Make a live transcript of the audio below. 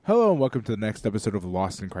Hello and welcome to the next episode of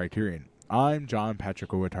Lost in Criterion. I'm John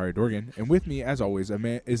Patrick Owatari Dorgan, and with me, as always,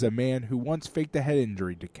 is a man who once faked a head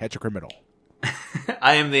injury to catch a criminal.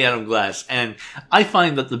 I am the Adam Glass, and I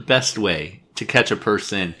find that the best way to catch a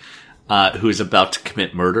person who is about to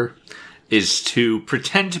commit murder is to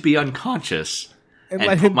pretend to be unconscious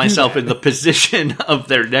and put myself in the position of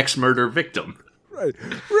their next murder victim. Right.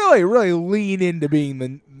 Really lean into being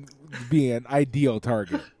an ideal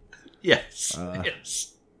target. Yes. Yes.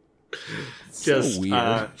 Just so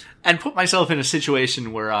weird. And put myself in a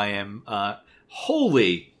situation where I am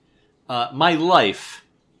wholly, my life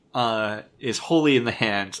is wholly in the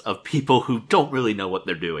hands of people who don't really know what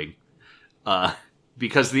they're doing.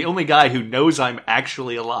 Because the only guy who knows I'm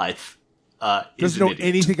actually alive doesn't know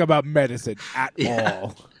anything about medicine at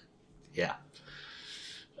all. Yeah.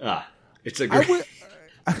 It's a great...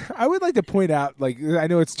 I would like to point out, I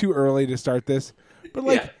know it's too early to start this,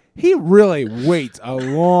 but he really waits a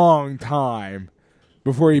long time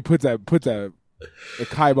before he puts a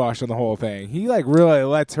kibosh on the whole thing. He really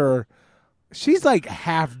lets her. She's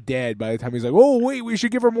half dead by the time he's like, "Oh wait, we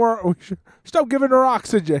should give her more. We should stop giving her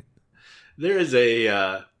oxygen." There's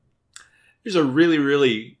a really,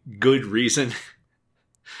 really good reason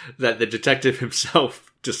that the detective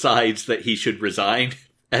himself decides that he should resign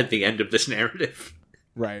at the end of this narrative.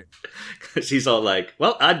 Right. Because he's all like,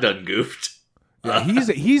 well, I done goofed. Yeah,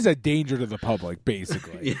 he's a danger to the public,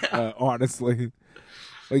 basically. Yeah. Honestly.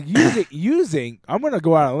 Using, I'm going to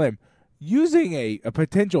go out on a limb, using a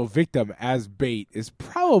potential victim as bait is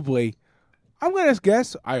probably, I'm going to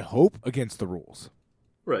guess, I hope, against the rules.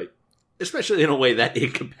 Right. Especially in a way that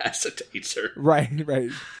incapacitates her. Right.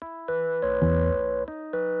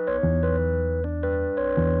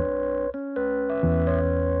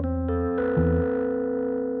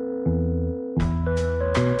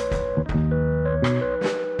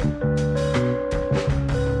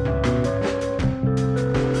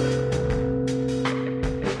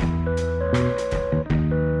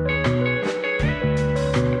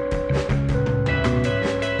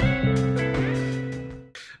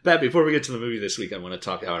 Pat, before we get to the movie this week, I want to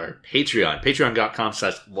talk about our Patreon.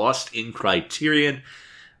 Patreon.com/LostInCriterion.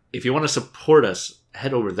 If you want to support us,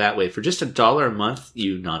 head over that way. For just $1 a month,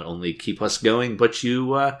 you not only keep us going, but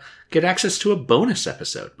you get access to a bonus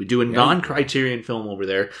episode. We do a non-Criterion film over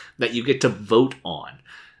there that you get to vote on.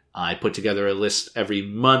 I put together a list every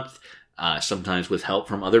month, sometimes with help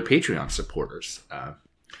from other Patreon supporters.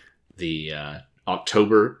 The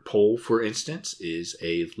October poll, for instance, is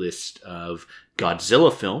a list of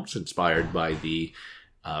Godzilla films inspired by the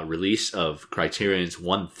release of Criterion's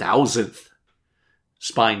 1000th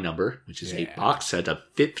spine number, which is a box set of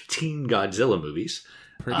 15 Godzilla movies.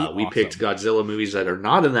 We picked Godzilla movies that are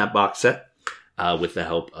not in that box set with the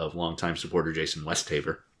help of longtime supporter Jason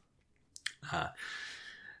Westhaver.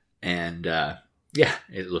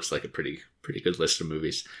 It looks like a pretty good list of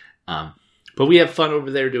movies. But we have fun over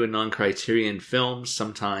there doing non-Criterion films.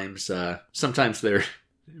 Sometimes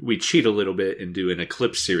we cheat a little bit and do an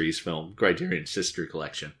Eclipse series film, Criterion's sister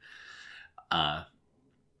collection.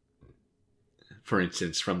 For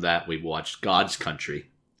instance, from that we watched God's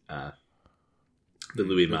Country, the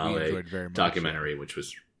Louis Malle documentary, which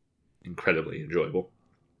was incredibly enjoyable.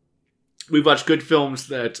 We've watched good films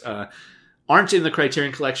that aren't in the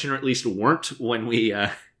Criterion collection, or at least weren't when we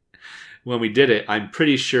did it. I'm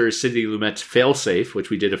pretty sure Sidney Lumet's Failsafe, which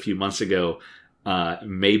we did a few months ago,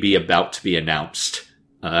 may be about to be announced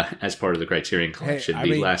as part of the Criterion collection.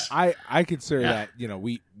 I consider that,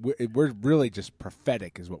 we're really just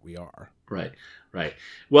prophetic is what we are. Right.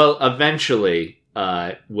 Well, eventually,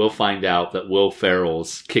 we'll find out that Will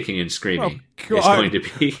Ferrell's Kicking and Screaming is going to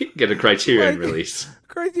get a Criterion release.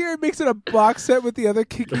 Criterion makes it a box set with the other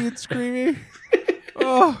Kicking and Screaming.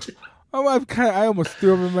 I almost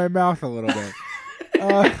threw them in my mouth a little bit.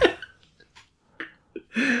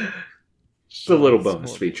 It's a little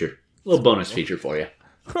bonus feature. A little bonus feature for you.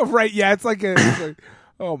 Right, yeah. It's like,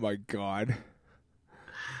 oh my God.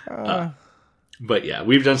 But yeah,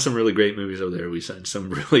 we've done some really great movies over there. We've done some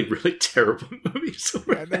really, really terrible movies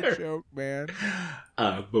over there. No joke, man.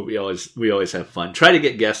 But we always have fun. Try to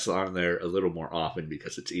get guests on there a little more often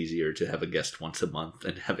because it's easier to have a guest once a month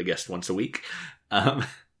than have a guest once a week.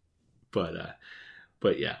 But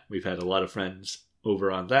yeah, we've had a lot of friends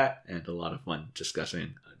over on that and a lot of fun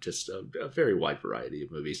discussing just a very wide variety of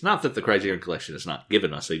movies. Not that the Criterion Collection has not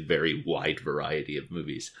given us a very wide variety of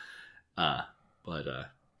movies, but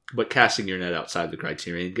casting your net outside the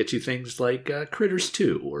Criterion gets you things like Critters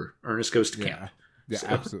 2 or Ernest Goes to Camp. Yeah,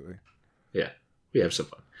 absolutely. Yeah, we have some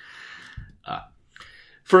fun.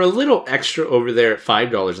 For a little extra over there at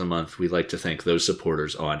 $5 a month, we'd like to thank those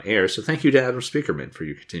supporters on air. So thank you to Adam Speakerman for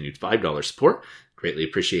your continued $5 support. Greatly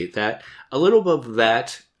appreciate that. A little above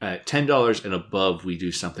that, $10 and above, we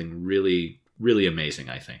do something really, really amazing,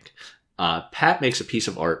 I think. Pat makes a piece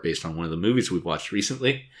of art based on one of the movies we've watched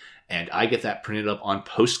recently, and I get that printed up on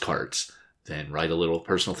postcards. Then write a little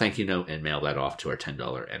personal thank you note and mail that off to our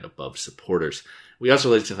 $10 and above supporters. We also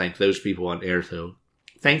like to thank those people on air, though.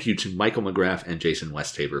 Thank you to Michael McGrath and Jason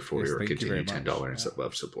Westhaver for your continued $10 and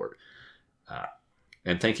above support.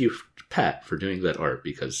 And thank you, Pat, for doing that art,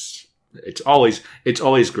 because it's always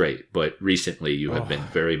great. But recently, you have been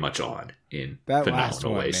very much on in that phenomenal last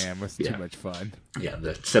one, ways. Man, was too much fun. Yeah,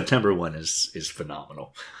 the September one is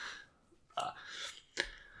phenomenal.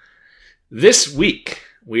 This week,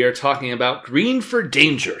 we are talking about Green for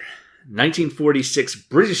Danger. 1946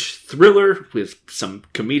 British thriller with some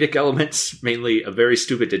comedic elements, mainly a very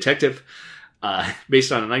stupid detective,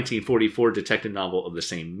 based on a 1944 detective novel of the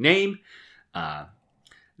same name.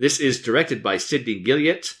 This is directed by Sidney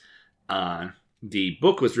Gilliat. The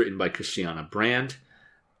book was written by Christiana Brand.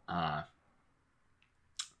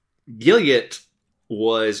 Gilliat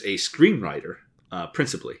was a screenwriter,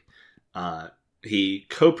 principally. He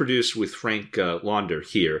co-produced with Frank Launder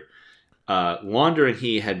here. Launder and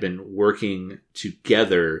he had been working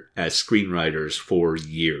together as screenwriters for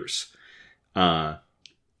years,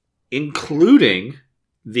 including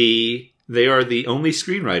they are the only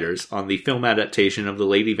screenwriters on the film adaptation of The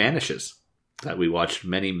Lady Vanishes that we watched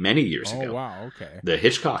many, many years ago. Oh, wow, okay. The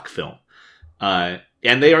Hitchcock film. And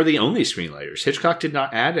they are the only screenwriters. Hitchcock did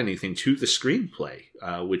not add anything to the screenplay,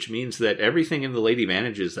 which means that everything in The Lady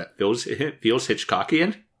Vanishes that feels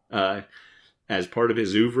Hitchcockian, as part of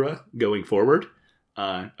his oeuvre going forward,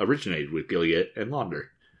 originated with Gilliat and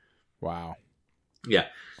Launder. Wow. Yeah.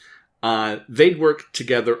 They'd worked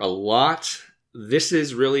together a lot. This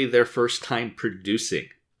is really their first time producing.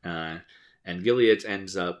 And Gilliat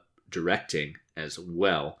ends up directing as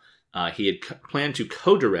well. He had planned to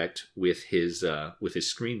co-direct with his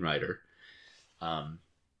screenwriter,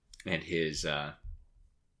 and his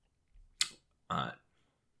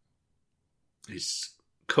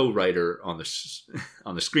co-writer on the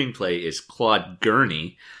screenplay is Claude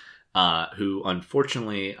Gurney, who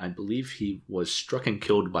unfortunately, I believe he was struck and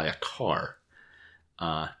killed by a car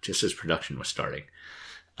just as production was starting.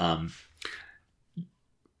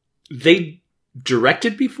 They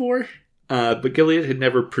directed before, but Gilliat had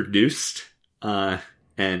never produced. And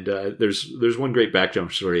there's one great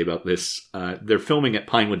background story about this. They're filming at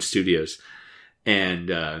Pinewood Studios, and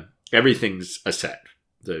everything's a set.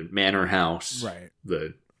 The manor house, right?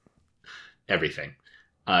 Everything.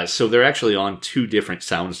 So they're actually on two different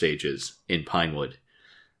sound stages in Pinewood.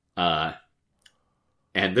 And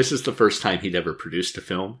this is the first time he'd ever produced a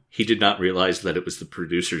film. He did not realize that it was the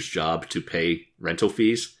producer's job to pay rental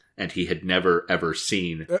fees, and he had never, ever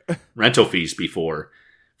seen rental fees before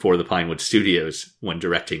for the Pinewood Studios when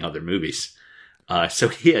directing other movies. So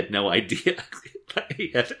he had no idea. He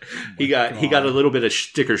got a little bit of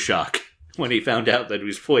sticker shock when he found out that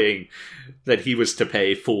he was to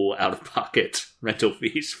pay full out-of-pocket rental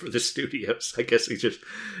fees for the studios. I guess he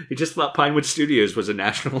just thought Pinewood Studios was a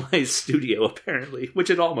nationalized studio, apparently, which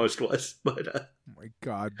it almost was. But oh my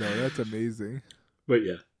God, no, that's amazing. But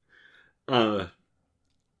yeah,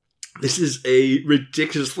 this is a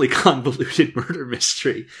ridiculously convoluted murder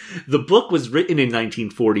mystery. The book was written in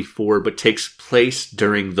 1944, but takes place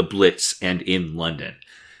during the Blitz and in London.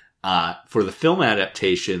 For the film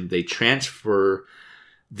adaptation, they transfer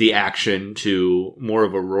the action to more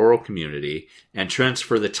of a rural community and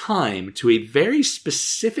transfer the time to a very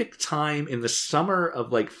specific time in the summer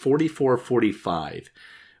of like 44-45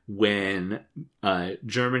 when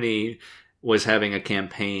Germany was having a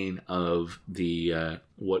campaign of the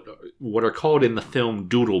what are called in the film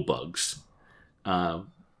doodlebugs,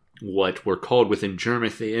 what were called within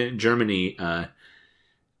Germany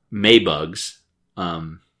Maybugs,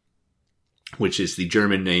 which is the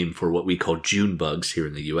German name for what we call June bugs here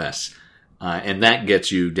in the U.S. And that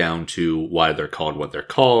gets you down to why they're called what they're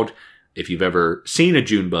called. If you've ever seen a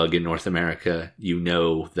June bug in North America, you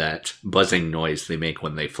know that buzzing noise they make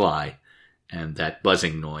when they fly. And that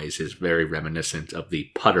buzzing noise is very reminiscent of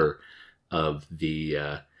the putter of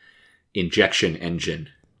the injection engine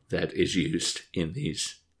that is used in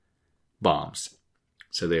these bombs.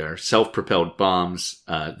 So they are self-propelled bombs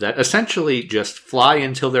that essentially just fly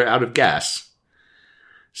until they're out of gas.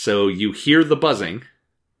 So you hear the buzzing,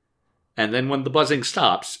 and then when the buzzing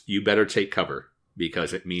stops, you better take cover,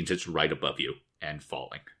 because it means it's right above you and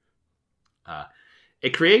falling. It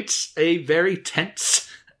creates a very tense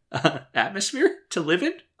atmosphere to live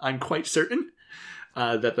in, I'm quite certain.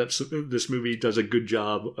 this movie does a good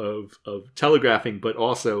job of telegraphing, but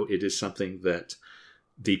also it is something that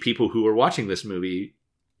the people who are watching this movie,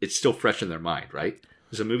 it's still fresh in their mind, right?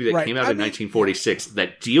 It's a movie that came out in 1946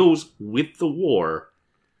 that deals with the war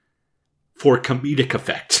for comedic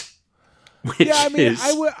effect.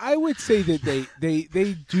 I would say that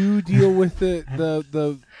they do deal with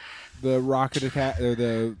the rocket attack or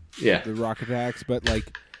the rocket attacks, but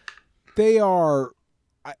like they are.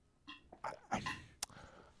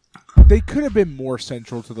 They could have been more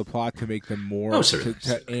central to the plot to make them more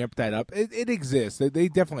to amp that up. It exists. They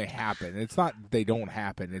definitely happen. It's not they don't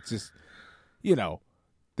happen. It's just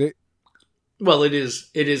Well, it is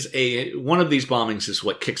one of these bombings is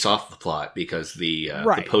what kicks off the plot because the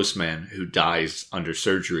postman who dies under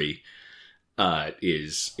surgery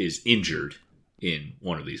is injured in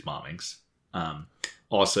one of these bombings.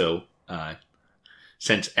 Also,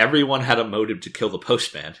 since everyone had a motive to kill the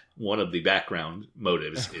postman, one of the background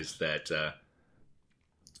motives is that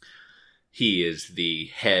he is the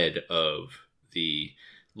head of the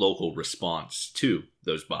local response to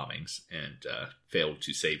those bombings and failed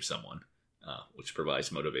to save someone, which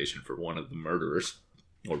provides motivation for one of the murderers,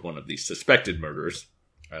 or one of the suspected murderers,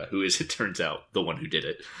 who is, it turns out, the one who did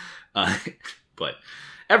it. But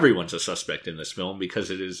everyone's a suspect in this film because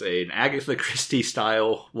it is an Agatha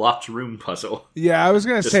Christie-style locked room puzzle. Yeah, I was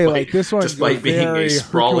going to say, like, this one despite being a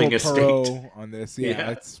sprawling estate on this.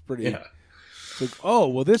 Yeah, it's pretty... Yeah. It's like, oh,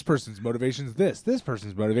 well, this person's motivation is this. This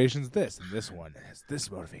person's motivation is this. And this one has this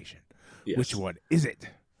motivation. Yes. Which one is it?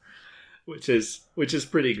 Which is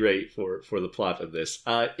pretty great for the plot of this.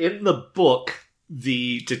 In the book,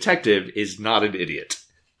 the detective is not an idiot.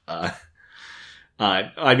 I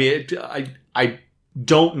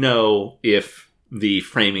don't know if the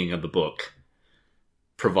framing of the book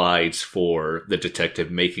provides for the detective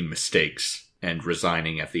making mistakes and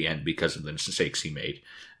resigning at the end because of the mistakes he made.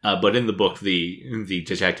 But in the book, the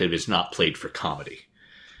detective is not played for comedy.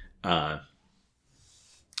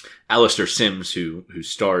 Alistair Sims, who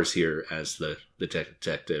stars here as the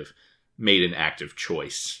detective, made an active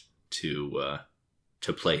choice to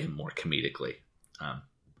play him more comedically.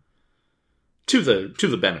 To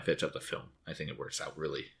the benefit of the film. I think it works out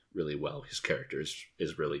really, really well. His character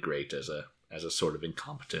is really great as a sort of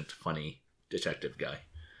incompetent, funny detective guy.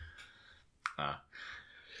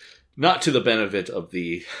 Not to the benefit of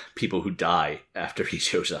the people who die after he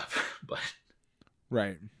shows up, but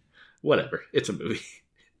right. Whatever. It's a movie.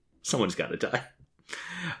 Someone's got to die.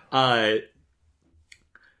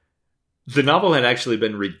 The novel had actually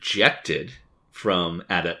been rejected from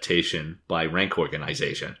adaptation by Rank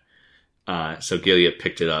Organization. So Gilead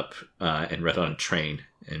picked it up and read on a train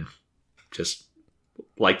and just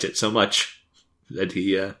liked it so much that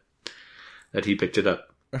he picked it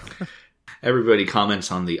up. Everybody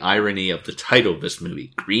comments on the irony of the title of this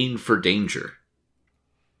movie, Green for Danger.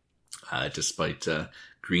 Despite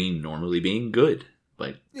green normally being good.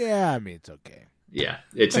 But yeah, I mean, it's okay. Yeah,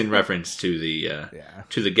 it's in reference to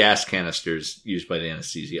the gas canisters used by the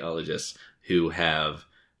anesthesiologists who have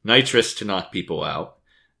nitrous to knock people out,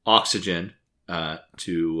 oxygen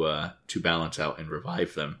to balance out and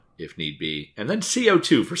revive them if need be, and then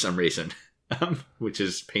CO2 for some reason, which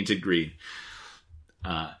is painted green.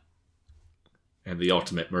 And the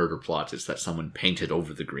ultimate murder plot is that someone painted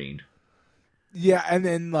over the green. Yeah, and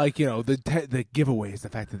then the giveaway is the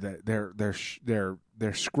fact that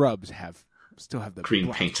their scrubs still have the green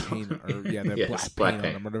black paint or the yes, black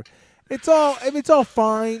paint on them. It's all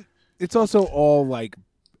fine. It's also all like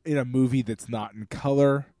in a movie that's not in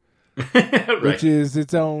color, right. Which is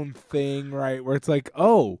its own thing, right? Where it's like,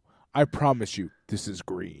 oh, I promise you, this is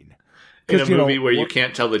green. In a movie where you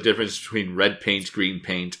can't tell the difference between red paint, green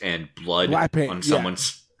paint, and blood on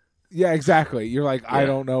someone's. Yeah, exactly. You're like, I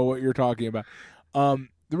don't know what you're talking about.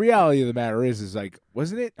 The reality of the matter is like,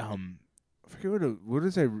 wasn't it? I forget what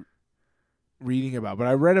was I reading about, but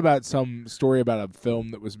I read about some story about a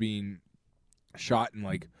film that was being shot and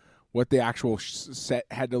like what the actual set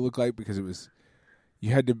had to look like because it was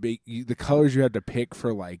you had to make the colors you had to pick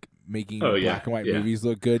for like making black and white movies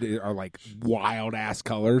look good are like wild ass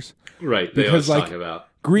colors, right? Because they always talk about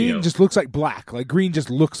green just looks like black. Like green just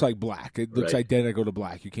looks like black. It looks identical to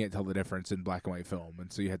black. You can't tell the difference in black and white film,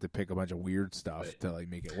 and so you had to pick a bunch of weird stuff to like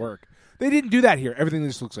make it work. They didn't do that here. Everything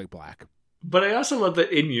just looks like black. But I also love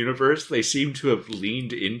that in universe they seem to have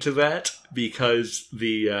leaned into that because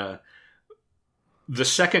the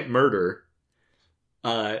second murder,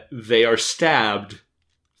 they are stabbed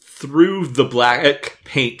through the black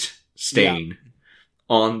paint stain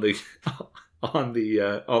on the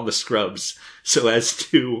scrubs, so as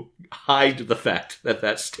to hide the fact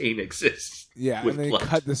that stain exists. Yeah, with and they blood.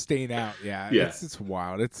 cut the stain out. Yeah, Yeah. It's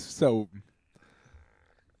wild. It's so.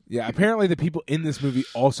 Yeah, apparently the people in this movie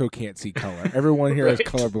also can't see color. Everyone here has Right.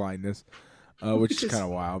 color blindness, which is kind of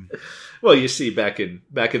wild. Well, you see, back in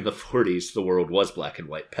the 40s, the world was black and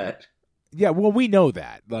white, Pat. Yeah, well, we know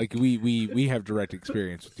that. Like we have direct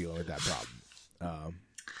experience with dealing with that problem.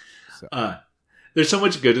 There's so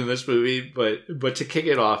much good in this movie, but to kick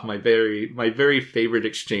it off, my very favorite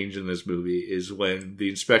exchange in this movie is when the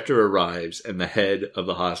inspector arrives and the head of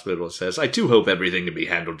the hospital says, "I do hope everything can be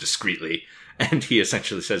handled discreetly," and he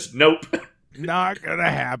essentially says, "Nope." Not gonna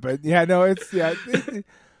happen. Yeah, no, it's the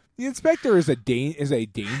inspector is a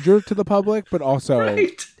danger to the public, but also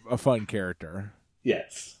Right. a fun character.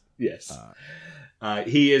 Yes.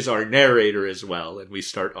 He is our narrator as well, and we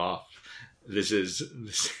start off.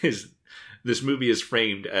 This movie is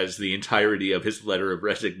framed as the entirety of his letter of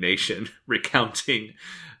resignation, recounting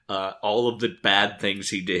all of the bad things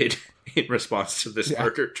he did in response to this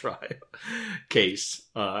murder trial case,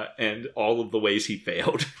 and all of the ways he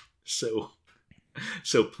failed. So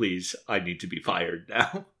please, I need to be fired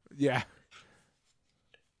now. Yeah.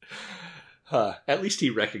 At least he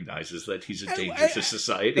recognizes that he's a danger to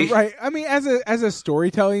society. Right. I mean, as a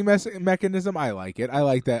storytelling mechanism, I like it. I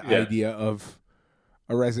like that idea of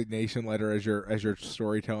a resignation letter as your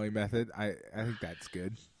storytelling method. I think that's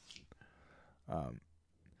good.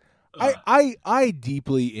 I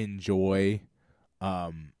deeply enjoy.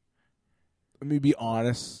 Let me be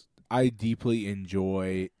honest. I deeply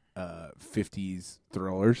enjoy 50s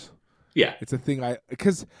thrillers. Yeah, it's a thing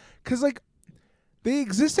because like they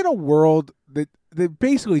exist in a world that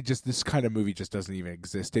basically just this kind of movie just doesn't even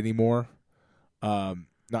exist anymore.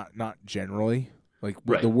 Not generally. Like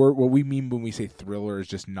right. The word, what we mean when we say thriller is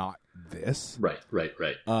just not this. Right.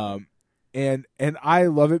 And I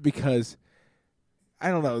love it because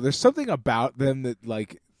I don't know. There's something about them that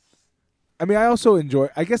like. I mean, I also enjoy.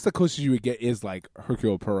 I guess the closest you would get is like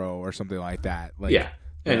Hercule Poirot or something like that. Like, yeah,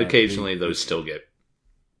 and occasionally those still get.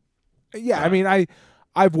 Yeah, I mean,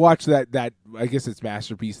 I've watched that. I guess it's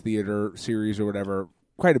Masterpiece Theater series or whatever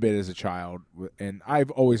quite a bit as a child, and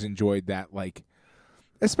I've always enjoyed that. Like,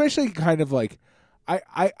 especially kind of like.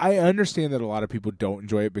 I understand that a lot of people don't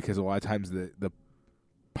enjoy it because a lot of times the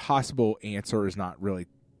possible answer is not really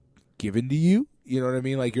given to you. You know what I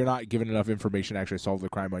mean? Like you're not given enough information to actually solve the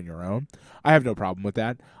crime on your own. I have no problem with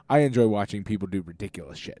that. I enjoy watching people do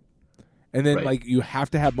ridiculous shit. And then like you have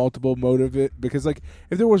to have multiple motive because like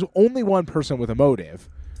if there was only one person with a motive,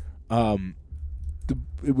 it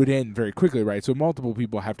would end very quickly, right? So multiple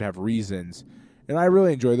people have to have reasons. And I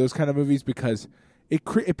really enjoy those kind of movies because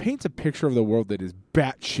it paints a picture of the world that is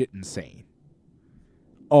batshit insane.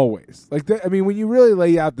 Always. Like, I mean, when you really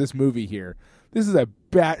lay out this movie here, this is a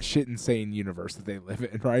batshit insane universe that they live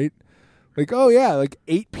in, right? Like, oh yeah, like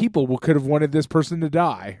 8 people could have wanted this person to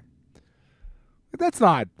die. But that's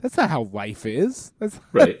not how life is. That's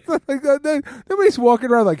right. Like, nobody's walking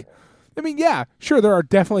around like. I mean, yeah, sure, there are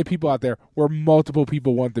definitely people out there where multiple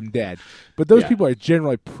people want them dead, but those people are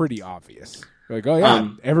generally pretty obvious. Like, oh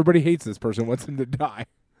yeah, everybody hates this person, wants them to die.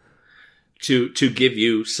 To give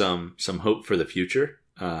you some hope for the future,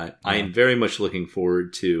 I am very much looking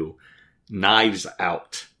forward to Knives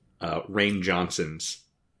Out. Rain Johnson's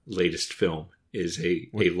latest film is a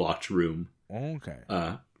locked room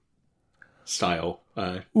style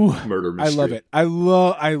murder mystery. I love it.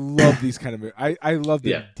 I love these kind of movies. I love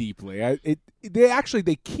them deeply.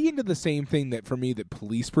 They key into the same thing that for me that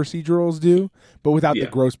police procedurals do, but without the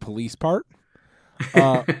gross police part.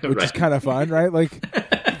 Which is kind of fun, right? Like,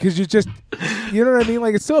 because you know what I mean?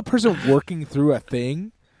 Like, it's still a person working through a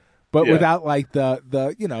thing, but without like the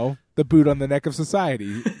the boot on the neck of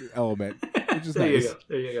society element, which is nice.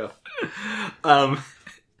 There you go.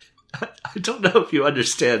 I don't know if you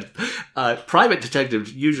understand. Private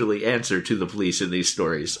detectives usually answer to the police in these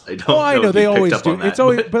stories. I don't. I know they always do. That, it's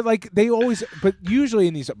always, but usually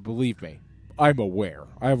in these, believe me, I'm aware.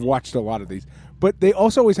 I've watched a lot of these. But they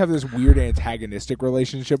also always have this weird antagonistic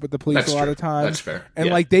relationship with the police a lot of times. That's fair. And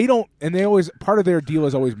like they don't, and they always, part of their deal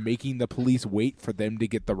is always making the police wait for them to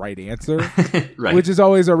get the right answer. Right. Which is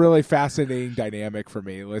always a really fascinating dynamic for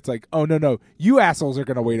me. It's like, oh, no, you assholes are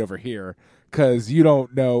going to wait over here because you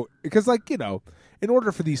don't know. Because like, in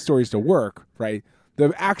order for these stories to work, right,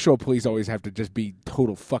 the actual police always have to just be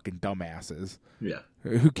total fucking dumbasses. Yeah.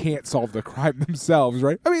 Who can't solve the crime themselves,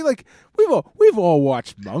 right? I mean, like, we've all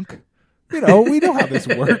watched Monk. We know how this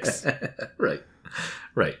works. Right.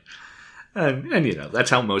 And that's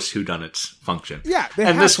how most whodunits function. Yeah,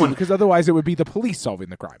 and this one because otherwise it would be the police solving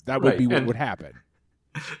the crime. That would be what would happen.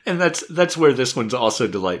 And that's where this one's also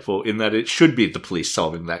delightful, in that it should be the police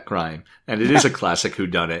solving that crime. And it is a classic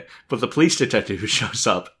whodunit, but the police detective who shows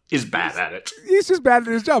up is bad at it. He's just bad at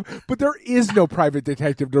his job. But there is no private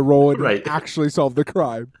detective to roll in and actually solve the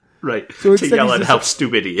crime. Right. So to yell at how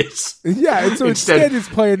stupid he is. Yeah, and so instead his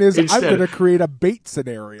plan is, I'm going to create a bait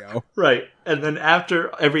scenario. Right. And then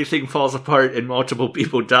after everything falls apart and multiple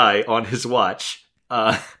people die on his watch,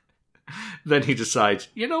 then he decides,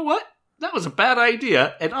 you know what? That was a bad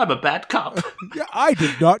idea, and I'm a bad cop. Yeah, I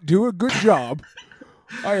did not do a good job.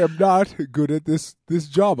 I am not good at this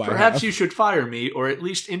job I have. Perhaps you should fire me, or at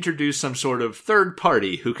least introduce some sort of third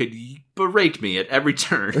party who could berate me at every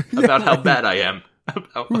turn about how bad I am.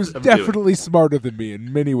 Who's definitely smarter than me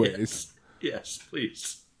in many ways. Yes,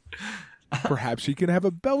 please. Perhaps she can have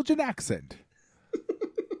a Belgian accent.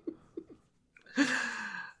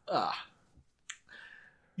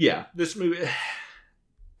 Yeah, this movie...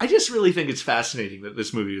 I just really think it's fascinating that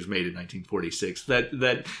this movie was made in 1946.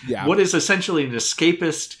 That what is essentially an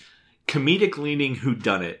escapist, comedic-leaning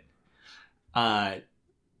whodunit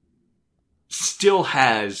still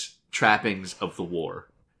has trappings of the war.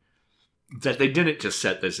 That they didn't just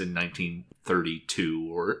set this in 1932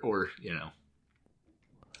 or you know.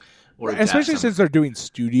 Or especially since they're doing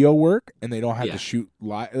studio work and they don't have to shoot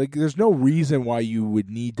live. Like, there's no reason why you would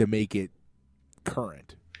need to make it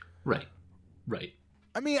current. Right.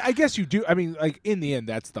 I mean, I guess you do. I mean, like, in the end,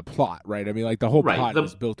 that's the plot, right? I mean, like, the whole plot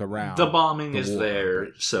is built around the bombing is there,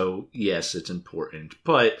 so yes, it's important.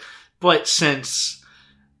 But since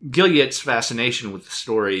Gilliatt's fascination with the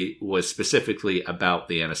story was specifically about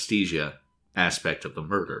the anesthesia aspect of the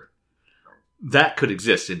murder, that could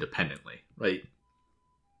exist independently, right?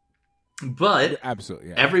 But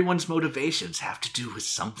absolutely, everyone's motivations have to do with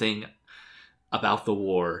something about the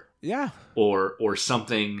war, or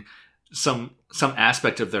something. Some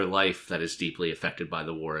aspect of their life that is deeply affected by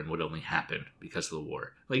the war and would only happen because of the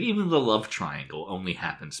war. Like, even the love triangle only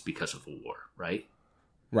happens because of the war, right?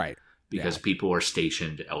 Right. Because people are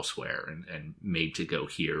stationed elsewhere and made to go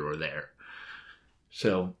here or there.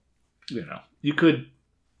 So, you know, you could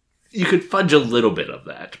fudge a little bit of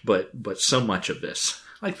that, but so much of this.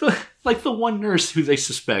 Like the one nurse who they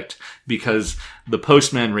suspect because the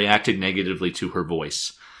postman reacted negatively to her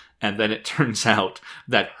voice. And then it turns out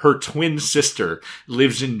that her twin sister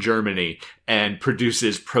lives in Germany and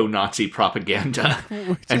produces pro-Nazi propaganda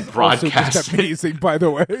and broadcasts just amazing, by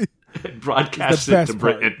the way. And broadcasts it to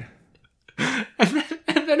Britain. And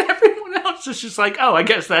then everyone else is just like, oh, I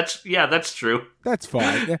guess that's true. That's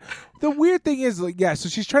fine. Yeah. The weird thing is, like, so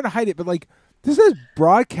she's trying to hide it, but, like, this is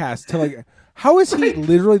broadcast to, like, how is he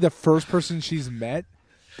literally the first person she's met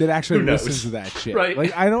that actually listens to that shit? Right.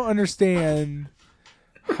 Like, I don't understand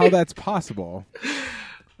how that's possible.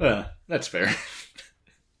 That's fair.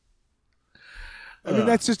 I mean,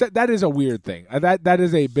 that's just that is a weird thing. That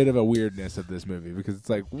is a bit of a weirdness of this movie, because it's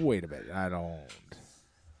like, wait a minute,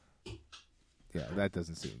 that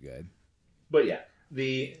doesn't seem good. But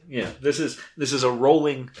this is a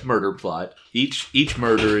rolling murder plot. Each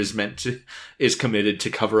murder is committed to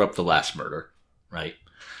cover up the last murder, right?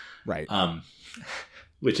 Right.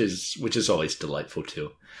 Which is always delightful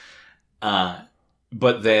too.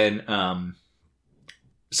 But then,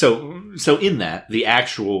 so in that, the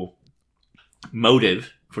actual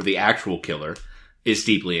motive for the actual killer is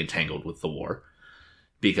deeply entangled with the war,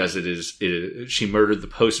 because she murdered the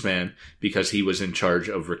postman because he was in charge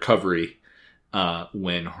of recovery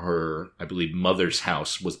when her, I believe, mother's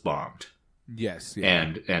house was bombed. Yes,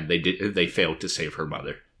 yeah. And they failed to save her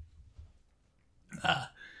mother.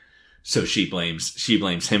 So she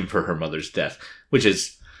blames him for her mother's death, which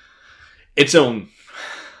is its own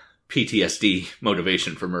PTSD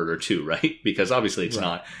motivation for murder too, right? Because obviously it's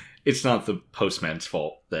not the postman's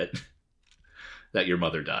fault that your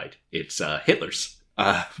mother died. It's Hitler's.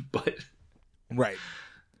 But right.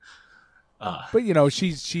 But you know,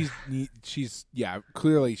 she's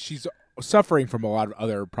clearly she's suffering from a lot of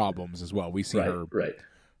other problems as well. We see her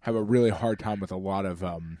have a really hard time with a lot of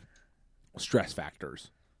stress factors.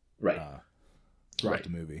 Right. Throughout the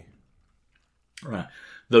movie.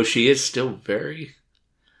 Though she is still very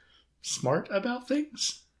smart about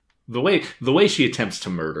things. The way she attempts to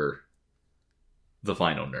murder the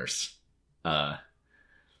final nurse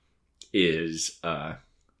is a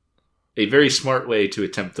very smart way to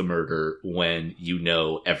attempt the murder when you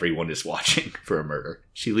know everyone is watching for a murder.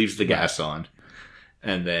 She leaves the gas on,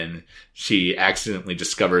 and then she accidentally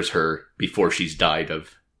discovers her before she's died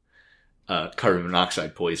of carbon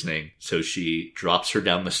monoxide poisoning, so she drops her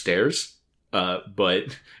down the stairs,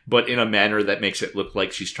 but in a manner that makes it look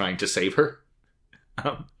like she's trying to save her.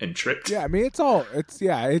 and tripped. Yeah, I mean,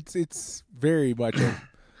 it's very much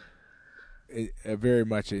a very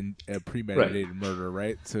much a premeditated murder,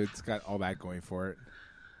 right? So it's got all that going for it.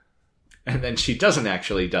 And then she doesn't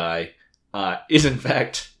actually die, is in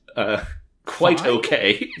fact quite fine?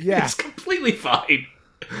 Okay. Yeah. It's completely fine.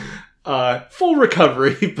 Full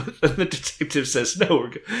recovery, but then the detective says,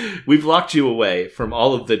 no, we've locked you away from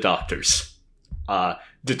all of the doctors.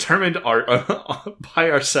 Determined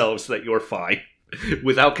by ourselves that you're fine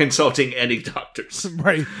without consulting any doctors.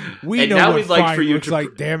 Right. We And know now what we'd like fine for you looks to like,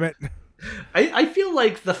 damn it. I feel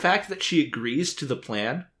like the fact that she agrees to the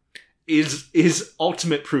plan is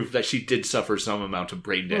ultimate proof that she did suffer some amount of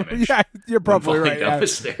brain damage. Yeah, you're probably falling right. down Yeah. the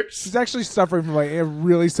stairs. She's actually suffering from like a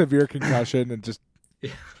really severe concussion and just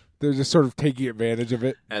they're just sort of taking advantage of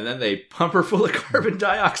it. And then they pump her full of carbon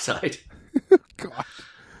dioxide.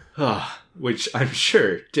 God. Which I'm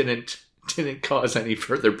sure didn't cause any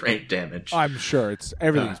further brain damage. I'm sure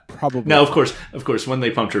everything's probably Now, of course, when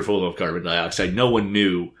they pumped her full of carbon dioxide, no one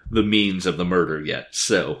knew the means of the murder yet.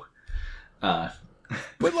 So, but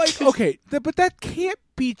like, okay, but that can't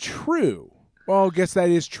be true. Well, I guess that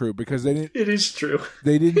is true because they didn't. it is true.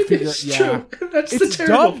 They didn't figure. It's Yeah, true. That's it's the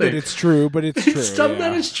terrible dumb thing. that it's true, but it's true. It's dumb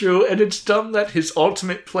that it's true, and it's dumb that his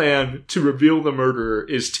ultimate plan to reveal the murderer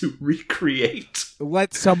is to recreate.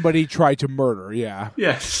 Let somebody try to murder. Yeah.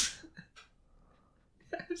 Yes.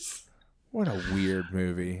 Yes. What a weird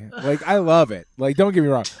movie. Like, I love it. Like, don't get me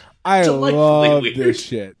wrong. I Delightfully love weird. this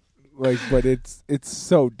shit. Like, but it's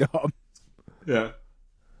so dumb. Yeah.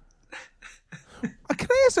 Can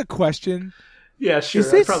I ask a question? Yeah, sure. Is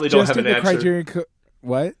this I probably don't just have in an the answer. Criterion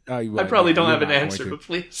what? Oh, you I probably don't you're have an not going answer, to. but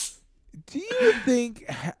please. Do you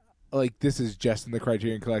think like this is just in the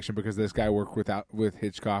Criterion Collection because this guy worked with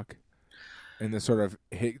Hitchcock and the sort of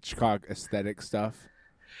Hitchcock aesthetic stuff?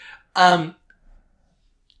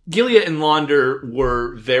 Gilead and Launder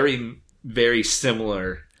were very, very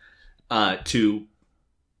similar to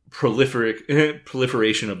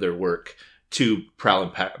proliferation of their work to Prowl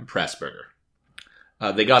and Pressburger.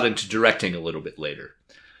 They got into directing a little bit later.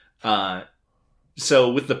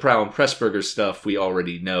 So with the Prowl and Pressburger stuff, we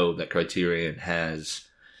already know that Criterion has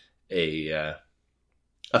a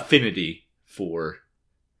affinity for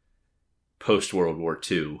post-World War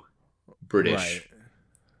II British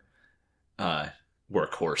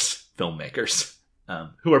workhorse filmmakers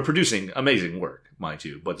who are producing amazing work, mind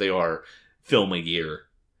you, but they are film a year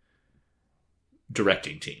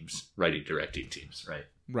writing directing teams, right?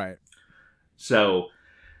 Right. So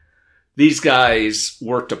these guys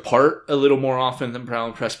worked apart a little more often than Prowl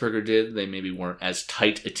and Pressburger did. They maybe weren't as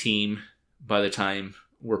tight a team by the time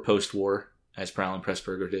we're post-war as Prowl and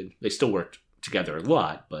Pressburger did. They still worked together a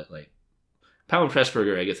lot, but like Prowl and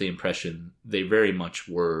Pressburger, I get the impression they very much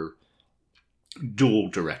were dual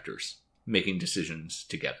directors making decisions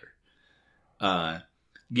together.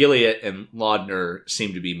 Gilead and Laudner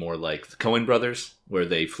seem to be more like the Coen brothers, where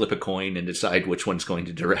they flip a coin and decide which one's going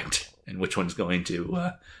to direct and which one's going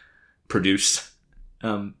to produce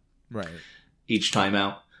each time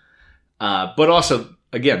out. But also,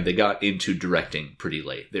 again, they got into directing pretty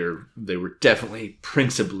late. They were definitely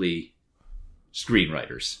principally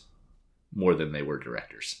screenwriters more than they were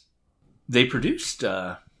directors. They produced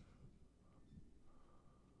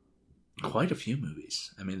quite a few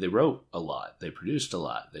movies. I mean, they wrote a lot. They produced a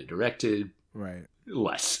lot. They directed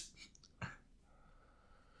less.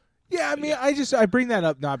 Yeah, I mean, I bring that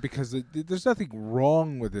up not because there's nothing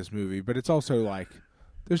wrong with this movie, but it's also like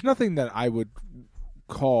there's nothing that I would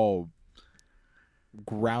call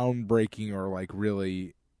groundbreaking or like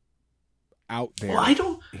really out there. Well, I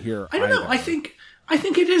don't know. I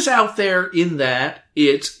think it is out there in that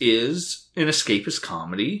it is an escapist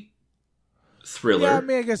comedy thriller. Yeah, I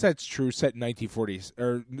mean, I guess that's true. Set in 1940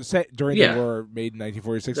 or set during the war, made in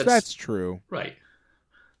 1946. That's true. Right.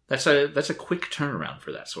 That's a quick turnaround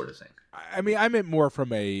for that sort of thing. I mean, I meant more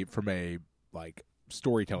from a like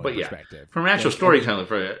storytelling perspective. From an actual storytelling,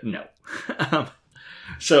 no.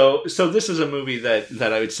 So this is a movie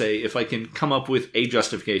that I would say if I can come up with a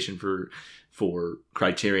justification for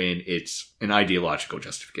Criterion, it's an ideological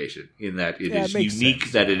justification in that it is unique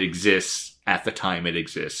sense. That it exists at the time it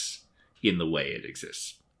exists in the way it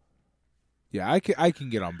exists. Yeah, I can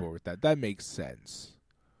get on board with that. That makes sense.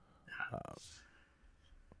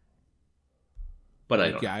 But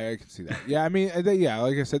I don't. Yeah, I can see that. Yeah, I mean,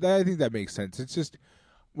 like I said, I think that makes sense. It's just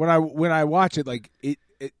when I watch it, like it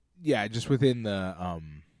just within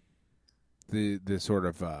the sort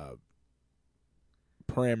of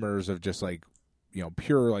parameters of just like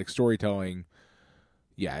pure like storytelling.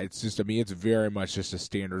 Yeah, it's just it's very much just a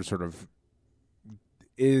standard sort of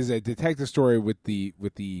is a detective story with the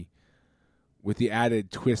with the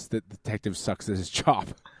added twist that the detective sucks at his job,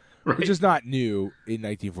 Right. which is not new in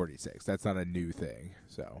 1946. That's not a new thing.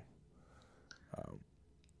 So,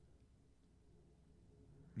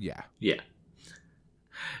 yeah. Yeah.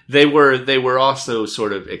 They were also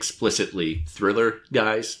sort of explicitly thriller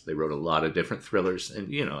guys. They wrote a lot of different thrillers,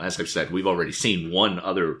 and as I've said, we've already seen one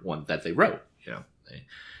other one that they wrote.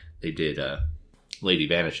 They did Lady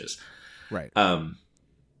Vanishes. Right.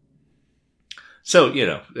 So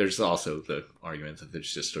there's also the argument that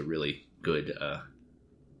there's just a really good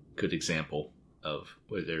example of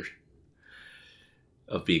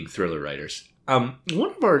being thriller writers.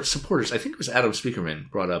 One of our supporters, I think it was Adam Speakerman,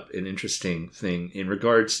 brought up an interesting thing in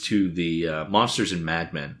regards to the Monsters and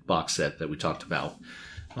Mad Men box set that we talked about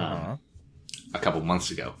a couple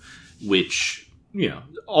months ago, which,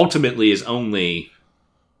 ultimately is only,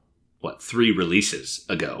 3 releases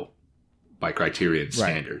ago by Criterion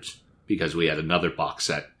standards, because we had another box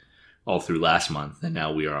set all through last month, and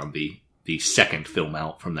now we are on the second film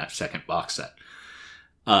out from that second box set.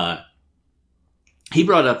 He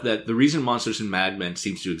brought up that the reason Monsters and Mad Men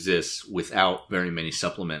seems to exist without very many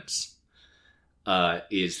supplements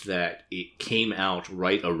is that it came out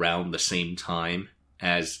right around the same time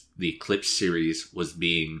as the Eclipse series was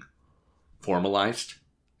being formalized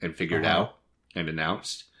and figured out and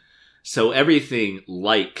announced. So everything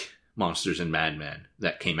like Monsters and Mad Men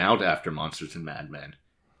that came out after Monsters and Mad Men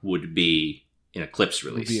would be an Eclipse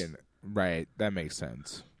release. Right, that makes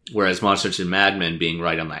sense. Whereas Monsters and Mad Men, being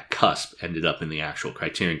right on that cusp, ended up in the actual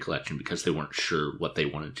Criterion Collection because they weren't sure what they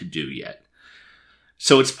wanted to do yet.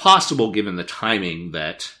 So it's possible, given the timing,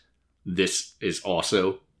 that this is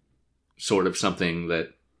also sort of something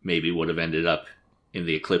that maybe would have ended up in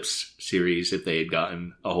the Eclipse series if they had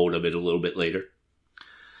gotten a hold of it a little bit later.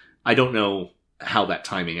 I don't know how that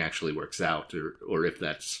timing actually works out, or if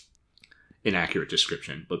that's an accurate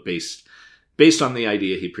description, but based on the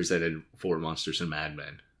idea he presented for Monsters and Mad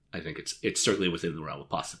Men, I think it's certainly within the realm of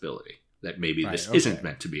possibility that maybe this isn't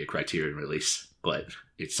meant to be a Criterion release, but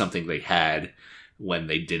it's something they had when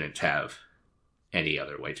they didn't have any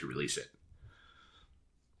other way to release it.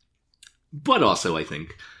 But also, I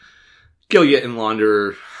think Gilliat and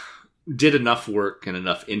Launder did enough work and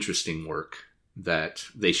enough interesting work that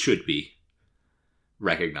they should be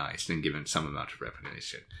recognized and given some amount of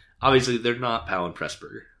recognition. Obviously, they're not Powell and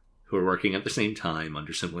Pressburger, who are working at the same time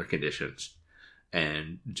under similar conditions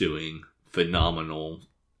and doing phenomenal,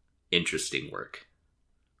 interesting work.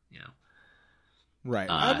 Right.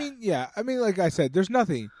 I mean, like I said, there's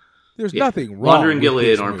nothing wrong. Launder and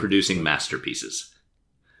Gilliat aren't producing masterpieces.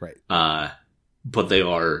 Right. But they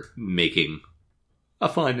are making a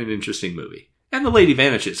fun and interesting movie. And The Lady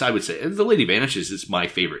Vanishes, I would say. The Lady Vanishes is my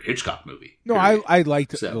favorite Hitchcock movie. No, I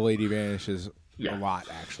liked The Lady Vanishes a lot,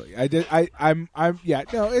 actually. I did.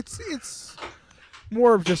 It's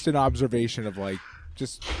more of just an observation of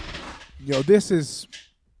this is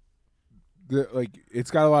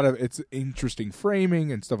it's got a lot of it's interesting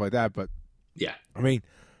framing and stuff like that, but I mean,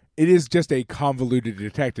 it is just a convoluted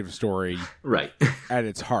detective story, right, at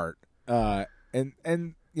its heart. And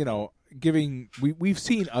we've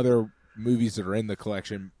seen other movies that are in the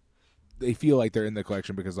collection. They feel like they're in the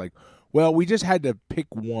collection because we just had to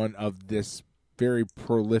pick one of this very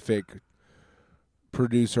prolific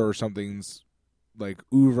producer or something's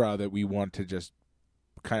oeuvre that we want to just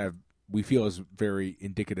kind of we feel is very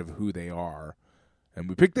indicative of who they are, and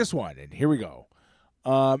we picked this one, and here we go.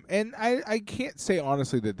 And I can't say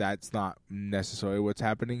honestly that that's not necessarily what's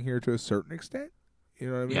happening here to a certain extent.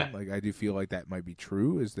 You know what I mean? Yeah. I do feel like that might be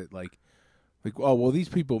true. Is that these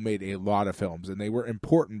people made a lot of films, and they were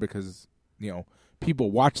important because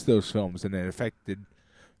people watched those films, and it affected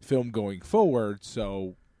film going forward.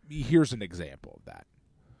 So here's an example of that.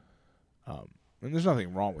 And there's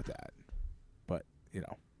nothing wrong with that, but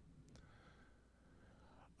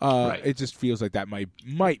right. It just feels like that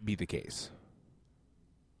might be the case.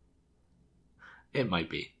 It might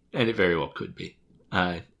be, and it very well could be.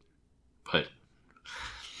 But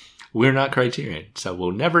we're not Criterion, so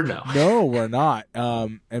we'll never know. No, we're not.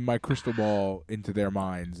 And my crystal ball into their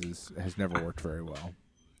minds has never worked very well.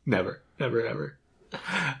 Never. But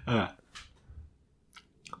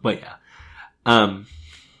yeah.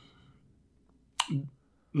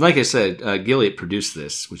 Like I said, Gilliat produced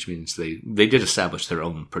this, which means they did establish their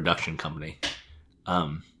own production company.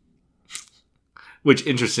 Which,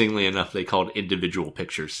 interestingly enough, they called Individual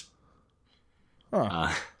Pictures.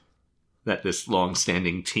 Huh. That this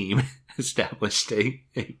long-standing team established a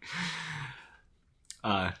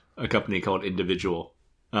company called Individual.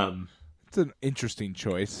 It's an interesting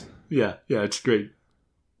choice. Yeah, it's great.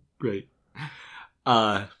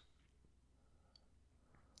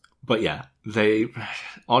 But yeah, they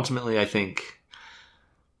ultimately, I think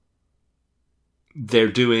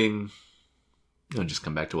they're doing. I'll just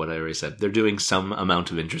come back to what I already said. They're doing some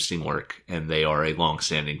amount of interesting work, and they are a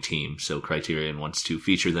long-standing team. So Criterion wants to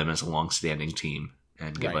feature them as a long-standing team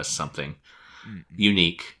and give us something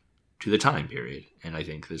unique to the time period. And I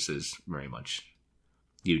think this is very much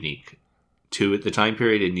unique to the time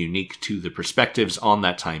period and unique to the perspectives on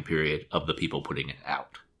that time period of the people putting it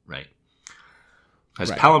out, right?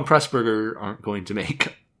 Because Powell and Pressburger aren't going to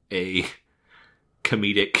make a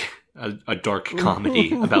comedic, a dark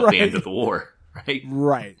comedy about the end of the war, right?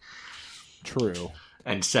 Right. True.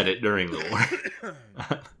 And set it during the war.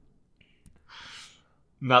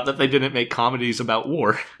 Not that they didn't make comedies about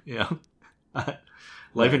war, you know.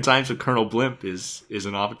 Life and Times of Colonel Blimp is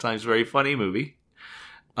an oftentimes very funny movie.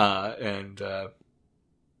 What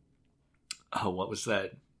was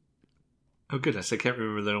that? Oh goodness, I can't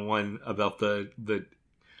remember the one about the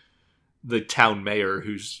town mayor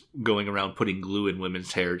who's going around putting glue in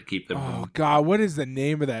women's hair to keep them. Oh God, what is the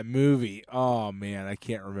name of that movie? Oh man, I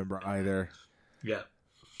can't remember either. Yeah.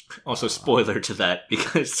 Also, spoiler to that,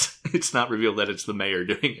 because it's not revealed that it's the mayor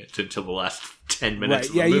doing it until the last 10 minutes.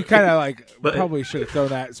 Right. Yeah, you kind of probably should have thrown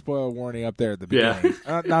that spoiler warning up there at the beginning.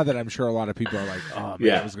 Yeah. Not that I'm sure a lot of people are like, oh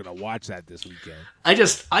man, I was going to watch that this weekend. I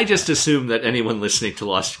just assume that anyone listening to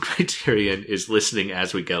Lost Criterion is listening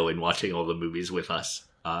as we go and watching all the movies with us.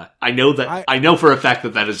 I know for a fact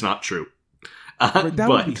that is not true. That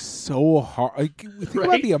would be so hard. Like, think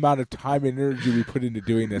about the amount of time and energy we put into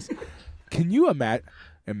doing this. Can you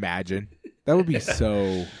imagine? That would be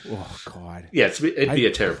so. Oh God. Yeah, it'd be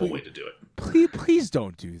a terrible way to do it. Please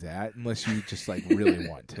don't do that unless you just really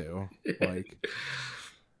want to.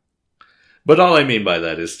 But all I mean by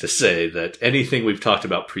that is to say that anything we've talked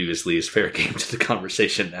about previously is fair game to the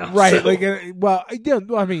conversation now. Right. So.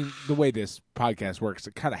 I mean, the way this podcast works,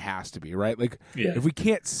 it kind of has to be, right? If we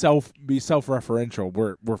can't be self-referential,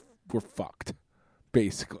 we're fucked,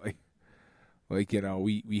 basically. We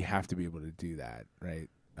have to be able to do that, right?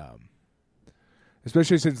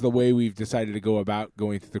 Especially since the way we've decided to go about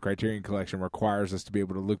going through the Criterion Collection requires us to be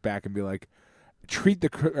able to look back and be like, treat the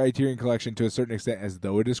Criterion Collection to a certain extent as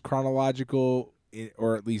though it is chronological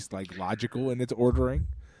or at least logical in its ordering.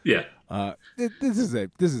 Yeah. This is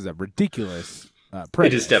a ridiculous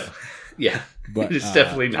premise. It is definitely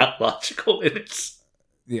definitely not logical in its.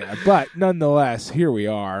 Yeah, but nonetheless, here we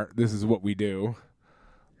are. This is what we do.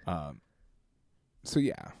 So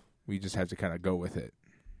yeah, we just have to kind of go with it.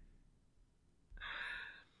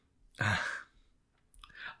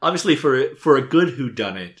 Obviously, for a good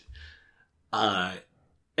whodunit,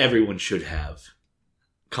 everyone should have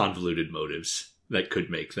convoluted motives that could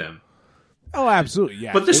make them. Oh, absolutely,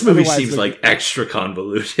 yeah. But this movie seems extra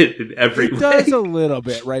convoluted in every way. It does a little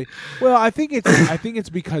bit, right? Well, I think it's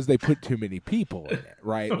because they put too many people in it,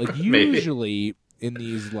 right? Usually in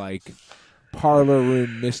these parlor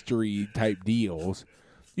room mystery type deals,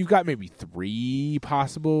 you've got maybe 3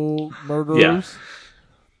 possible murderers.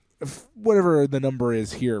 Yeah. Whatever the number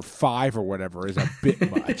is here, 5 or whatever is a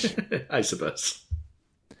bit much, I suppose.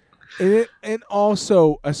 And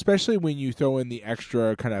also, especially when you throw in the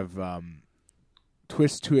extra kind of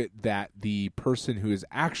twist to it that the person who is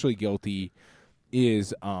actually guilty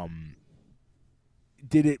is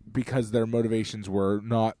did it because their motivations were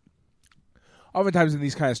not. Oftentimes in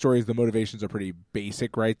these kind of stories, the motivations are pretty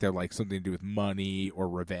basic, right? They're something to do with money or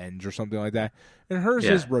revenge or something like that. And hers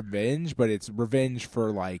is revenge, but it's revenge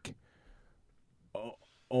for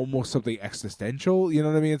almost something existential. You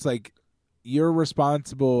know what I mean? It's you're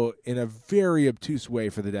responsible in a very obtuse way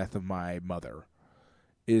for the death of my mother.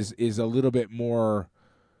 Is a little bit more.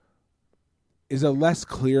 Is a less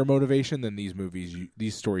clear motivation than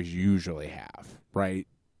these stories usually have, right?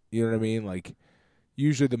 You know what I mean?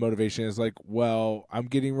 Usually the motivation is well, I'm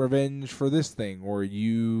getting revenge for this thing, or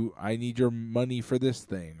I need your money for this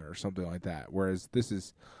thing, or something like that. Whereas this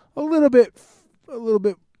is a little bit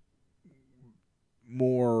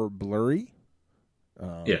more blurry.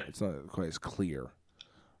 It's not quite as clear,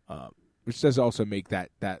 which does also make that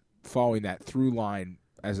following that through line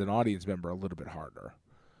as an audience member a little bit harder,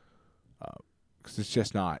 because it's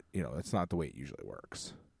just not, it's not the way it usually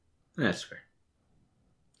works. That's fair.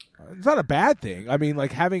 It's not a bad thing. I mean,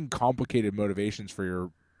 having complicated motivations for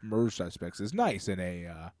your murder suspects is nice in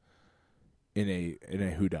a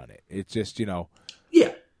whodunit. It's just,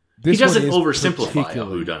 Yeah. He doesn't oversimplify a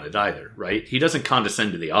whodunit either, right? He doesn't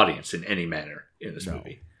condescend to the audience in any manner in this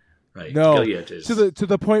movie, right? No, to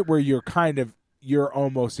the point where you're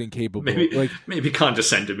almost incapable. Maybe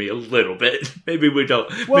condescend to me a little bit. Maybe we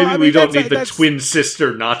don't. Well, we don't need the twin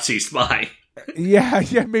sister Nazi spy. Yeah,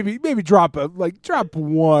 maybe drop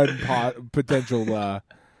one potential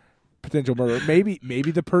murder.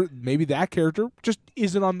 Maybe that character just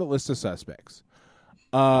isn't on the list of suspects,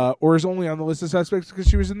 or is only on the list of suspects because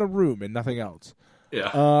she was in the room and nothing else.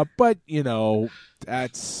 Yeah. But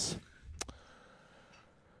that's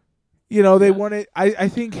they wanted. I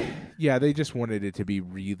think they just wanted it to be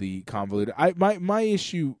really convoluted. My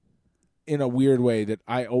issue, in a weird way, that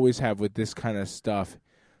I always have with this kind of stuff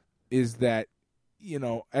is that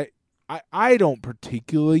I don't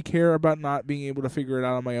particularly care about not being able to figure it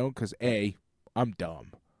out on my own because I'm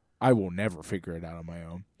dumb. I will never figure it out on my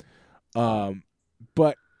own.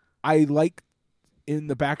 But I like, in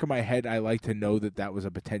the back of my head, I like to know that was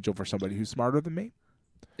a potential for somebody who's smarter than me.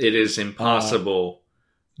 It is impossible,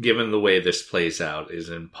 given the way this plays out, is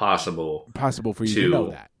impossible for you to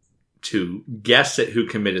know that. To guess at who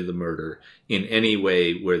committed the murder in any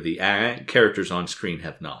way where the characters on screen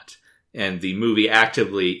have not. And the movie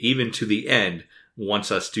actively, even to the end,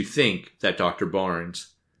 wants us to think that Dr. Barnes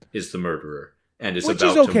is the murderer and is about to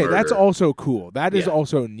murder. Which is okay. That's also cool. That is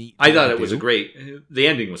also neat. I thought it was the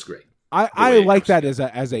ending was great. I like that as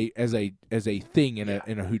a thing in a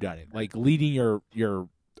whodunit. Like leading your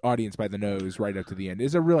audience by the nose right up to the end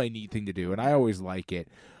is a really neat thing to do, and I always like it.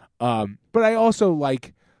 But I also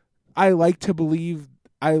like to believe.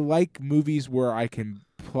 I like movies where I can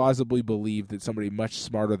plausibly believe that somebody much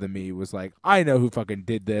smarter than me was like, I know who fucking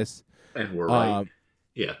did this, and we're right.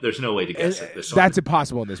 Yeah, there's no way to guess it. That's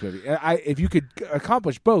impossible in this movie. If you could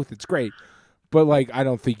accomplish both, it's great. But I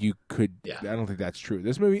don't think you could. Yeah. I don't think that's true.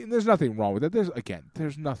 This movie, there's nothing wrong with it.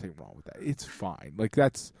 There's nothing wrong with that. It's fine.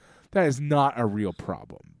 That is not a real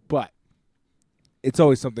problem. But it's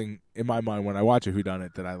always something in my mind when I watch a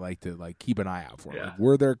whodunit that I like to keep an eye out for. Yeah.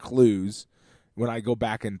 Were there clues? When I go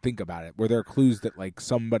back and think about it, were there clues that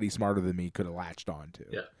somebody smarter than me could have latched on to?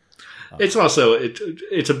 Yeah, it's also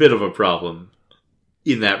it's a bit of a problem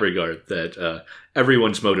in that regard that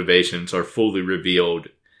everyone's motivations are fully revealed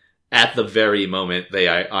at the very moment they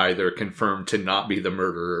either confirm to not be the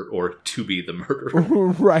murderer or to be the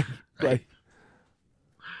murderer.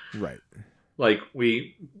 Right. Like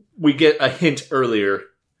we get a hint earlier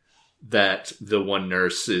that the one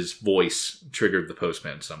nurse's voice triggered the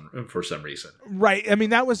postman for some reason. Right. I mean,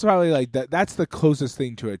 that was probably that's the closest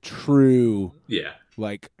thing to a true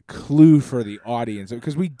clue for the audience,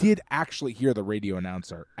 because we did actually hear the radio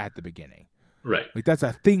announcer at the beginning. Right. That's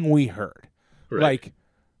a thing we heard. Right.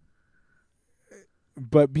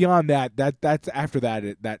 But beyond that's after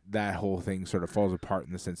that whole thing sort of falls apart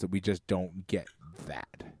in the sense that we just don't get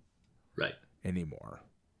that anymore.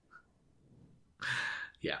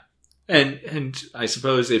 Yeah. And I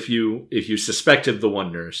suppose if you suspected the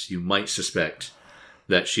one nurse, you might suspect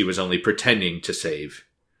that she was only pretending to save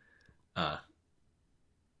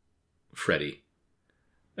Freddie.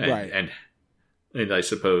 And I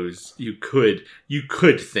suppose you could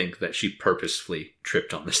think that she purposefully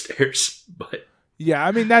tripped on the stairs, but yeah,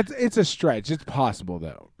 I mean it's a stretch. It's possible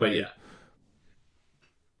though. But yeah.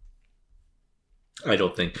 I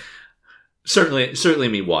don't think certainly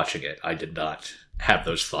me watching it, I did not have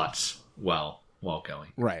those thoughts while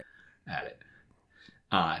going at it.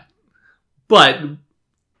 But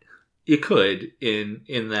you could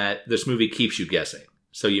in that this movie keeps you guessing.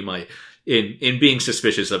 So you might in being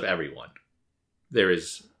suspicious of everyone. There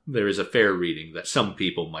is a fair reading that some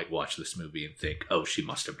people might watch this movie and think, "Oh, she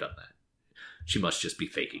must have done that. She must just be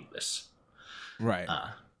faking this." Right.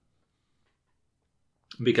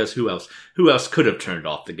 Because who else could have turned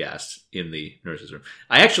off the gas in the nurse's room?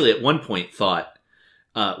 I actually at one point thought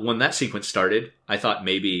when that sequence started, I thought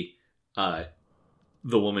maybe the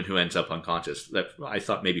woman who ends up unconscious, that I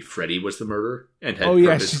thought maybe Freddie was the murderer and had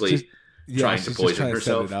purposely trying to poison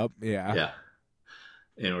herself. Set it up. Yeah.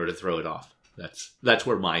 In order to throw it off. That's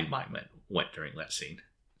where my mind went during that scene.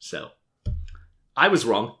 So I was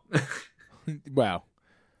wrong. Well,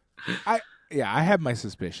 I have my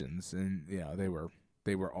suspicions, and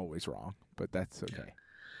they were always wrong, but that's okay. Yeah.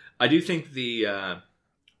 I do think the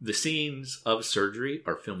scenes of surgery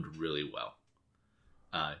are filmed really well.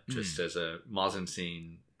 Just as a Mazin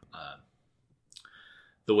scene,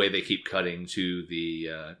 the way they keep cutting to the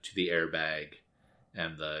airbag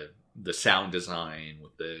and the sound design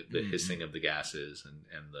with the hissing of the gases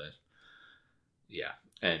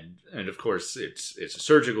and of course it's a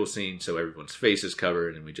surgical scene, so everyone's face is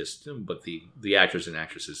covered, and but the actors and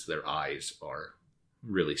actresses, their eyes are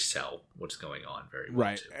really sell what's going on very well.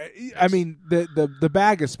 Right. I mean the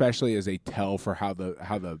bag especially is a tell for how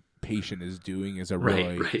the patient is doing is a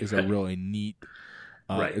really neat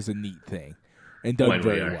is a neat thing, and done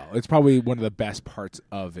very well. It's probably one of the best parts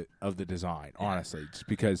of the design, honestly, just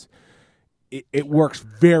because it works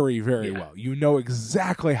very, very well. You know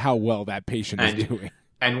exactly how well that patient is doing.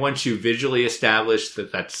 And once you visually establish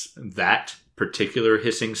that that's that particular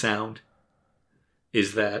hissing sound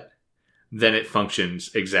is that, then it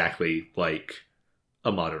functions exactly like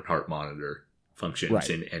a modern heart monitor functions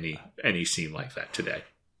in any scene like that today.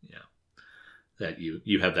 Yeah, that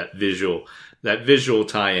you have that visual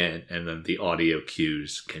tie-in, and then the audio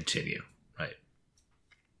cues continue. Right.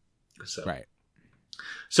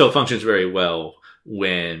 So it functions very well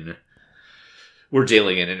when we're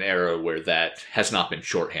dealing in an era where that has not been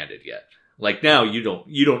shorthanded yet. Like now, you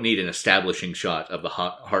don't need an establishing shot of the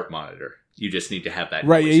heart monitor. You just need to have that.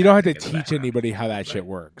 Right. Yeah, you don't have to teach anybody how that shit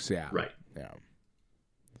works. Yeah. Right. Yeah.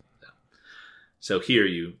 So here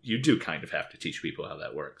you do kind of have to teach people how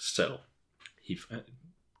that works. So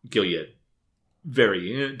Gilead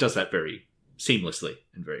does that very seamlessly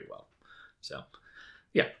and very well. So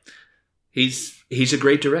yeah, he's a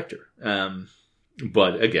great director.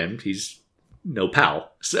 But again, he's no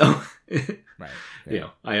pal. So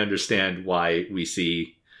I understand why we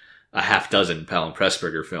see a half dozen Powell and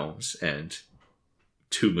Pressburger films and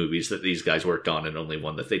 2 movies that these guys worked on and only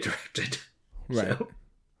one that they directed. Right. So,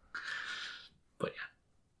 but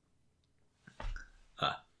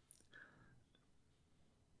yeah.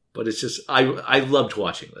 But it's just, I loved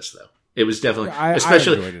watching this though. It was definitely,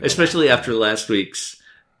 especially after last week's,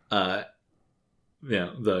 the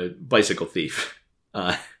Bicycle Thief.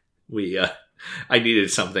 I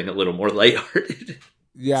needed something a little more lighthearted.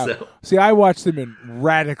 Yeah. So. See, I watched them in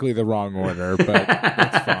radically the wrong order, but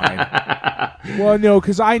that's fine. Well, no,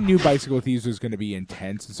 because I knew Bicycle Thieves was going to be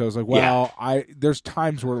intense, and so I was like, there's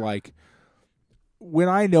times where, like, when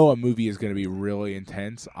I know a movie is going to be really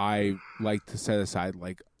intense, I like to set aside,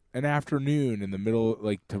 like, an afternoon in the middle,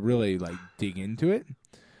 like, to really, like, dig into it.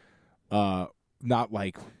 Not,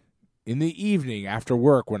 like, in the evening after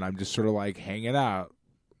work when I'm just sort of, like, hanging out.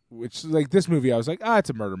 Which, like, this movie, I was like, it's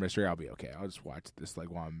a murder mystery. I'll be okay. I'll just watch this,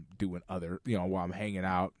 like, while I'm doing while I'm hanging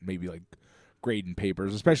out, maybe, like, grading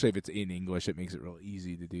papers, especially if it's in English. It makes it real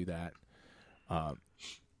easy to do that.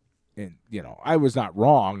 And, I was not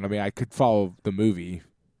wrong. I mean, I could follow the movie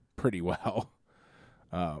pretty well.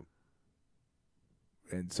 And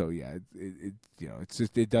so, yeah, it's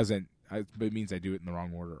just, it means I do it in the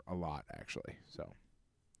wrong order a lot, actually. So,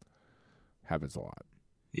 happens a lot.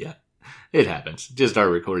 Yeah. It happens. Just our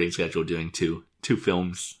recording schedule, doing two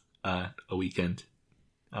films a weekend.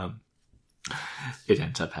 It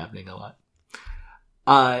ends up happening a lot.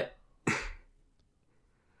 I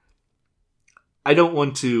don't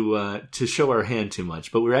want to show our hand too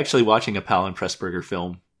much, but we're actually watching a Powell and Pressburger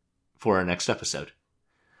film for our next episode.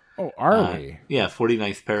 Oh, are we? Yeah,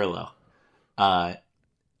 49th Parallel. And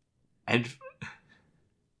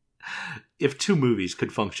if 2 movies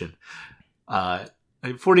could function,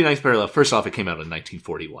 49th Parallel, first off, it came out in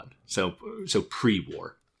 1941, so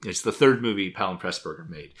pre-war. It's the 3rd movie Powell and Pressburger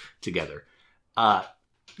made together.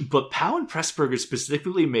 But Powell and Pressburger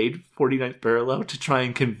specifically made 49th Parallel to try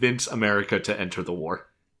and convince America to enter the war.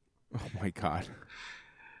 Oh my God.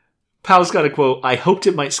 Powell's got a quote, "I hoped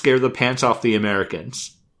it might scare the pants off the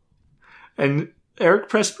Americans." And Emmerich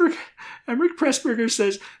Pressburger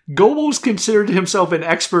says, "Goebbels considered himself an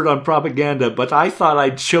expert on propaganda, but I thought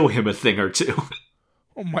I'd show him a thing or two."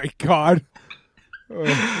 Oh my God.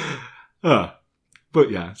 But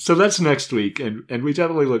yeah, so that's next week, and we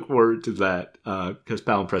definitely look forward to that, because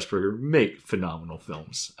Powell and Pressburger make phenomenal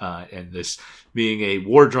films, and this being a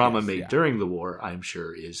war drama made during the war, I'm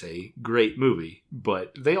sure is a great movie,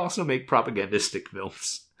 but they also make propagandistic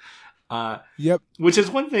films. Yep. Which is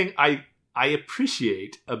one thing I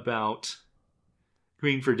appreciate about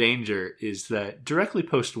Green for Danger, is that directly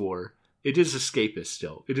post-war, it is escapist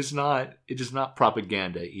still. It is not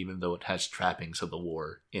propaganda, even though it has trappings of the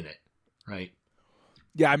war in it, right?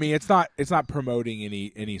 Yeah, I mean, it's not promoting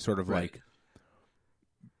any sort of like,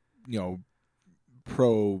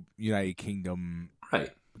 pro United Kingdom. Right.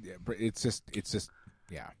 It's just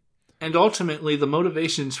yeah. And ultimately, the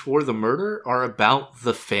motivations for the murder are about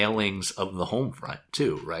the failings of the home front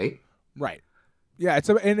too, right? Right. Yeah,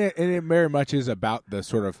 and it very much is about the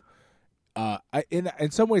sort of.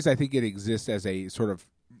 In some ways, I think it exists as a sort of,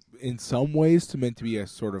 in some ways, meant to be a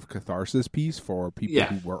sort of catharsis piece for people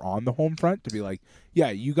who were on the home front, to be like, yeah,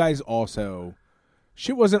 you guys also,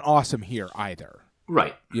 shit wasn't awesome here either.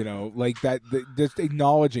 Right. Like that, just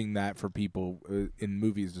acknowledging that for people in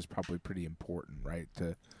movies is probably pretty important, right?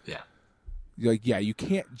 You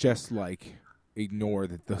can't just like ignore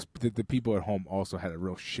that that the people at home also had a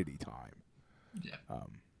real shitty time. Yeah.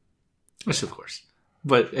 Yes, of course.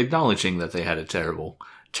 But acknowledging that they had a terrible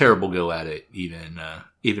go at it, even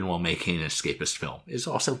while making an escapist film, is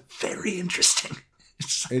also very interesting.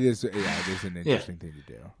 It is an interesting thing to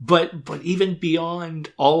do. But even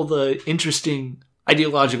beyond all the interesting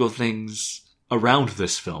ideological things around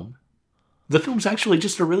this film, the film's actually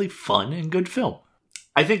just a really fun and good film.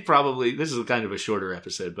 I think probably this is kind of a shorter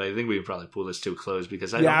episode, but I think we can probably pull this to a close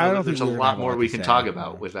because I don't know there's a lot more we can talk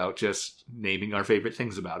about without just naming our favorite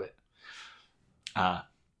things about it.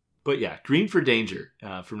 But yeah, Green for Danger,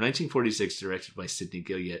 from 1946, directed by Sidney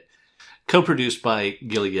Gilliat, co-produced by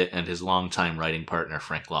Gilliat and his longtime writing partner,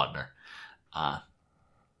 Frank Laudner.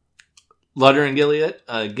 Laudner and Gilliat,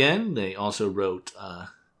 again, they also wrote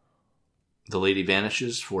The Lady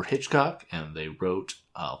Vanishes for Hitchcock, and they wrote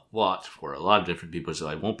a lot for a lot of different people, so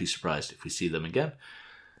I won't be surprised if we see them again.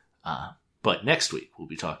 But next week, we'll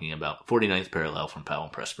be talking about 49th Parallel from Powell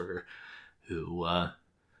and Pressburger, who...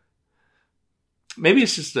 maybe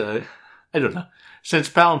it's just I don't know. Since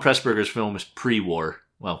Powell and Pressburger's film is pre-war,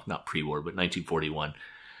 well, not pre-war, but 1941,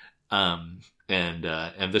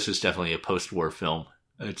 and this is definitely a post-war film.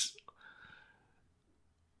 It's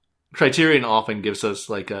Criterion often gives us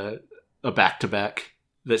like a back-to-back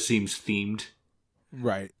that seems themed,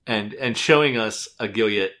 right? And showing us a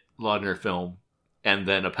Gilliat Laudner film and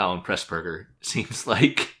then a Powell and Pressburger seems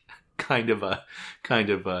like kind of a.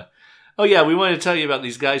 Oh yeah, we want to tell you about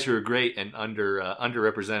these guys who are great and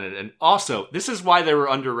underrepresented, and also this is why they were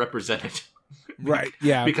underrepresented, right?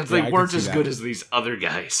 Yeah, because they weren't as good as these other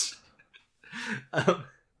guys.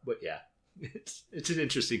 But yeah, it's an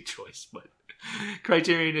interesting choice, but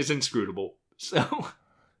Criterion is inscrutable. So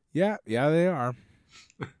yeah, they are.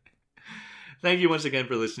 Thank you once again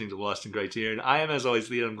for listening to Lost in Criterion. I am, as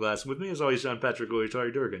always, Lee Adam Glass. With me, as always, John Patrick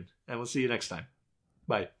Oyatari Durgan, and we'll see you next time.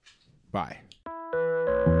 Bye. Bye.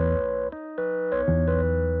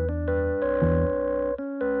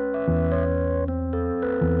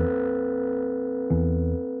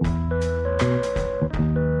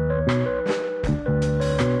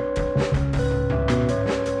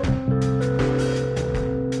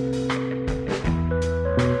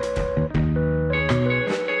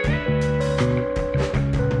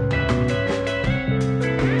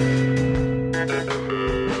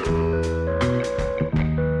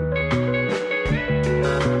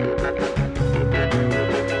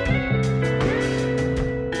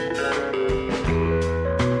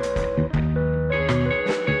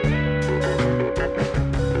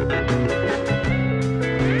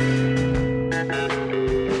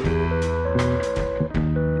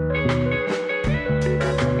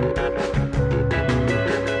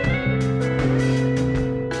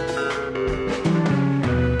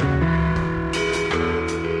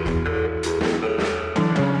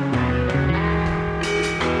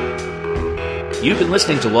 You've been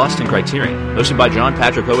listening to Lost in Criterion, hosted by John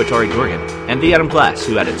Patrick Oyatari Durgan and the Adam Glass,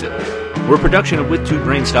 who edits it. We're a production of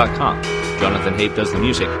WithTwoBrains.com. Jonathan Hape does the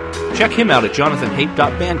music. Check him out at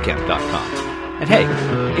jonathanhape.bandcamp.com. And hey,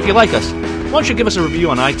 if you like us, why don't you give us a review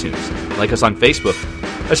on iTunes, like us on Facebook,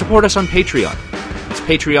 or support us on Patreon. It's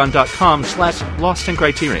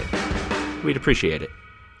patreon.com/LostInCriterion. We'd appreciate it.